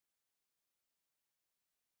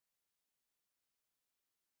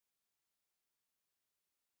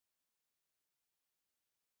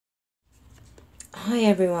Hi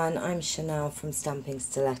everyone, I'm Chanel from Stamping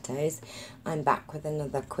Stilettos. I'm back with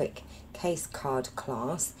another quick case card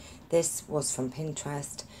class. This was from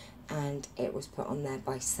Pinterest and it was put on there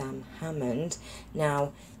by Sam Hammond.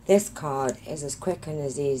 Now this card is as quick and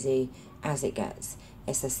as easy as it gets.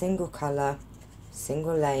 It's a single colour,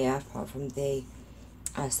 single layer apart from the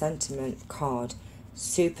sentiment card.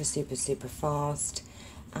 Super fast,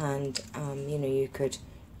 and you know, you could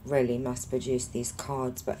really mass produce these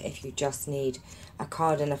cards, but if you just need a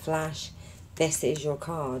card and a flash, this is your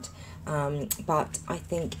card. But I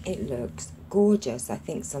think it looks gorgeous. I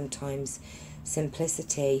think sometimes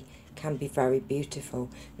simplicity can be very beautiful.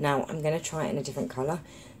 Now I'm going to try it in a different colour.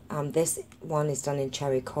 This one is done in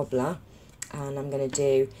Cherry Cobbler, and I'm going to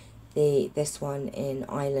do this one in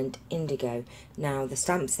Island Indigo. Now the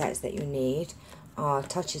stamp sets that you need are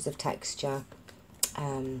Touches of Texture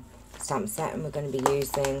stamp set, and we're going to be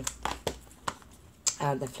using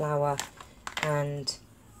the flower and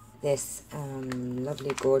this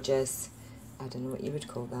lovely gorgeous, I don't know what you would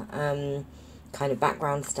call that, kind of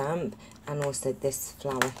background stamp, and also this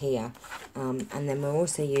flower here, and then we're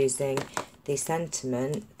also using the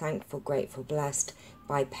sentiment Thankful, Grateful, Blessed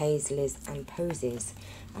by Paisleys and Posies.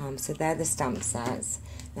 So they're the stamp sets.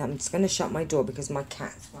 Now I'm just going to shut my door because my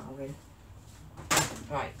cat's meowing.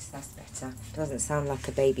 Right, that's better. Doesn't sound like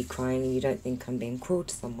a baby crying and you don't think I'm being cruel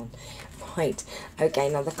to someone. Right, okay,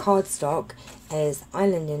 now the cardstock is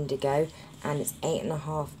Island Indigo and it's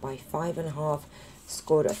 8.5 by 5.5,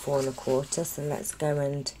 scored at 4 1/4. So let's go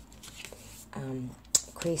and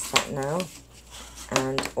crease that now.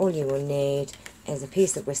 And all you will need is a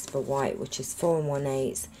piece of Whisper White, which is 4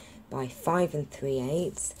 1/8 by 5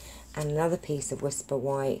 3/8, and another piece of Whisper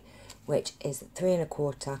White, which is 3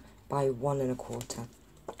 1/4 by 1 1/4,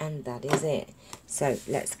 and that is it. So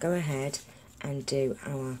let's go ahead and do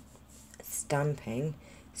our stamping.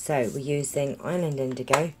 So we're using Island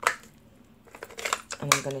Indigo,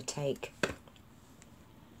 and I'm going to take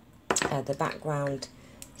the background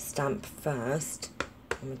stamp first,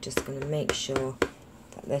 and we're just going to make sure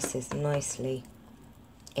that this is nicely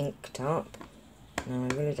inked up. Now I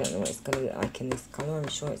really don't know what it's going to look like in this colour. I'm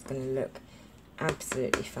sure it's going to look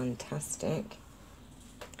absolutely fantastic.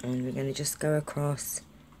 And we're going to just go across,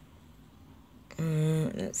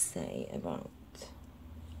 let's say about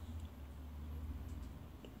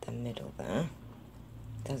the middle there.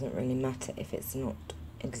 Doesn't really matter if it's not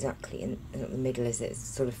exactly in the middle, is it? It's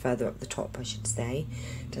sort of further up the top, I should say.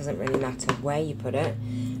 Doesn't really matter where you put it,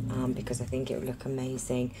 because I think it would look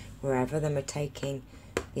amazing wherever. Then we're taking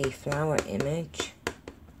the flower image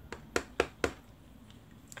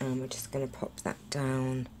and we're just going to pop that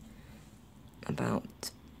down about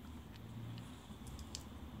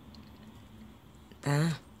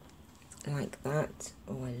there, like that.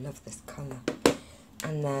 Oh, I love this colour.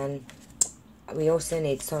 And then we also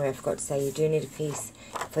need, sorry I forgot to say, you do need a piece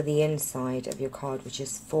for the inside of your card, which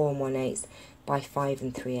is 4 1/8 by 5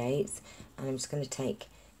 3/8, and I'm just going to take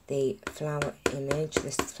the flower image,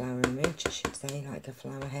 this flower image I should say, like a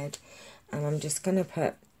flower head, and I'm just going to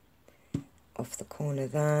put off the corner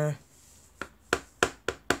there,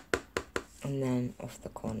 and then off the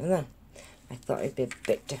corner there. I thought it'd be a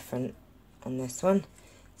bit different on this one,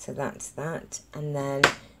 so that's that. And then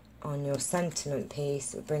on your sentiment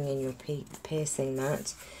piece, bring in your piercing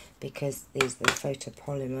mat, because these are the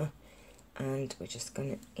photopolymer, and we're just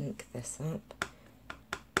going to ink this up.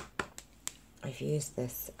 I've used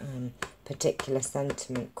this particular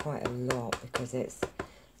sentiment quite a lot because it's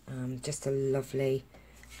just a lovely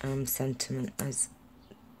sentiment, as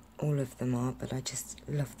all of them are, but I just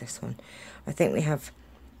love this one. I think we have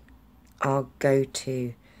our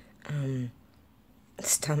go-to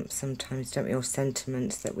stamps sometimes, don't we, or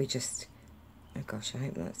sentiments that we just, oh gosh, I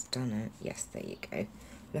hope that's done it. Yes, there you go.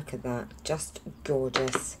 Look at that, just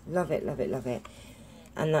gorgeous. Love it, love it, love it.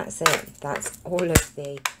 And that's it. That's all of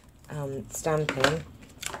the stamping.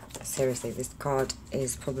 Seriously, this card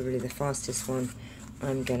is probably the fastest one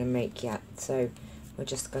I'm going to make yet. So we're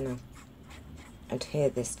just going to adhere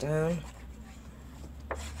this down.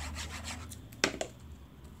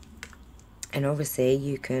 And obviously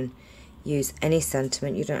you can use any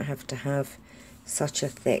sentiment. You don't have to have such a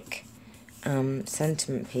thick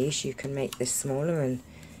sentiment piece. You can make this smaller and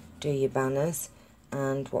do your banners.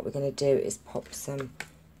 And what we're going to do is pop some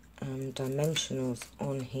dimensionals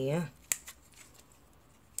on here.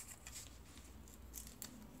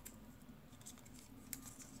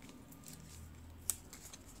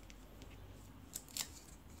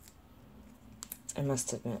 I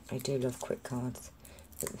must admit, I do love quick cards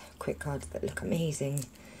that look amazing,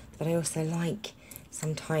 but I also like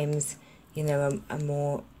sometimes, you know, a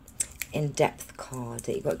more in-depth card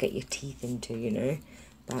that you've got to get your teeth into, you know.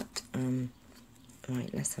 But, right,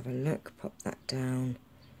 let's have a look. Pop that down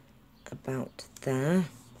about there.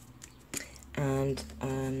 And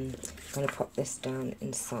I'm going to pop this down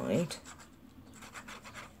inside.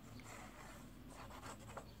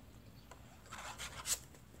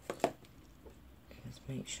 Let's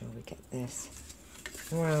make sure we get this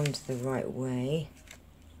round the right way.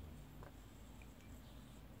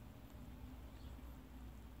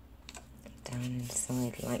 Down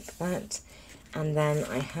inside like that. And then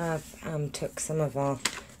I have took some of our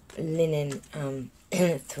linen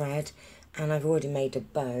thread, and I've already made a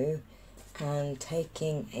bow, and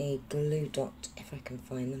taking a glue dot, if I can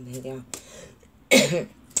find them, here they are,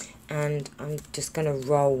 and I'm just going to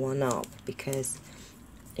roll one up because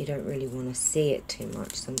you don't really want to see it too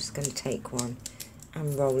much, so I'm just going to take one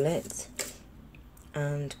and roll it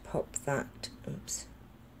and pop that, oops,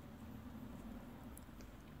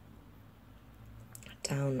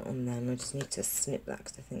 down on there. And I just need to snip that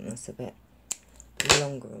because I think that's a bit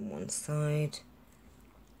longer on one side,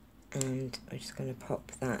 and I'm just going to pop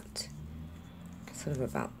that sort of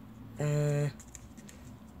about there.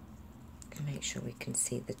 Make sure we can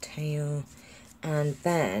see the tail. And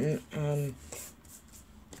then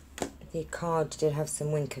the card did have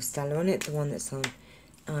some Wink of Stella on it, the one that's on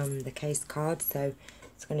the case card, so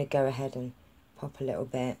it's going to go ahead and pop a little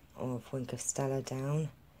bit of Wink of Stella down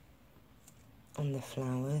on the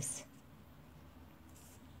flowers.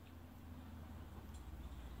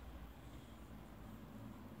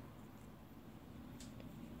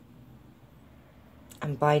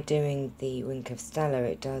 And by doing the Wink of Stella,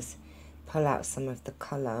 it does pull out some of the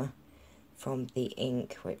colour from the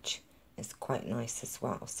ink, which is quite nice as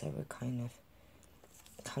well. So we're kind of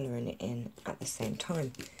colouring it in at the same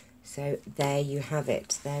time. So there you have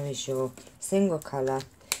it. There is your single colour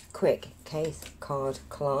quick case card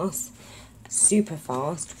class. Super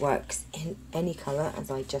fast, works in any colour, as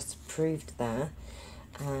I just proved there.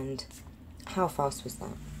 And how fast was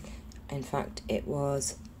that? In fact, it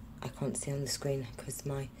was, I can't see on the screen because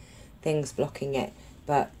my thing's blocking it,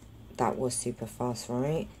 but that was super fast,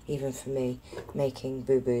 right? Even for me, making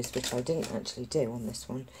boo-boos, which I didn't actually do on this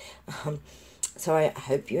one. So I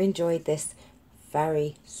hope you enjoyed this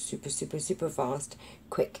very super fast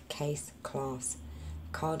quick case class,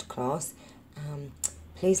 card class.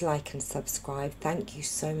 Please like and subscribe. Thank you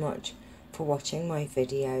so much for watching my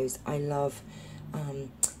videos. I love,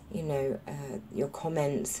 you know, your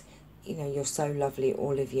comments. You know, you're so lovely,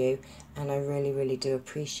 all of you, and I really do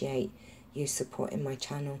appreciate you supporting my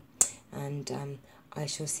channel. And I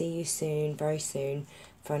shall see you soon, very soon,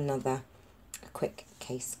 for another quick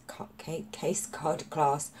case card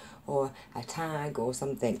class, or a tag or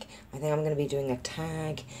something. I think I'm going to be doing a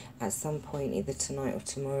tag at some point, either tonight or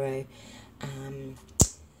tomorrow.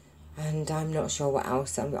 And I'm not sure what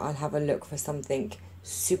else. I'll have a look for something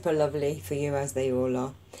super lovely for you, as they all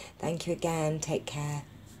are. Thank you again. Take care.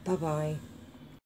 Bye-bye.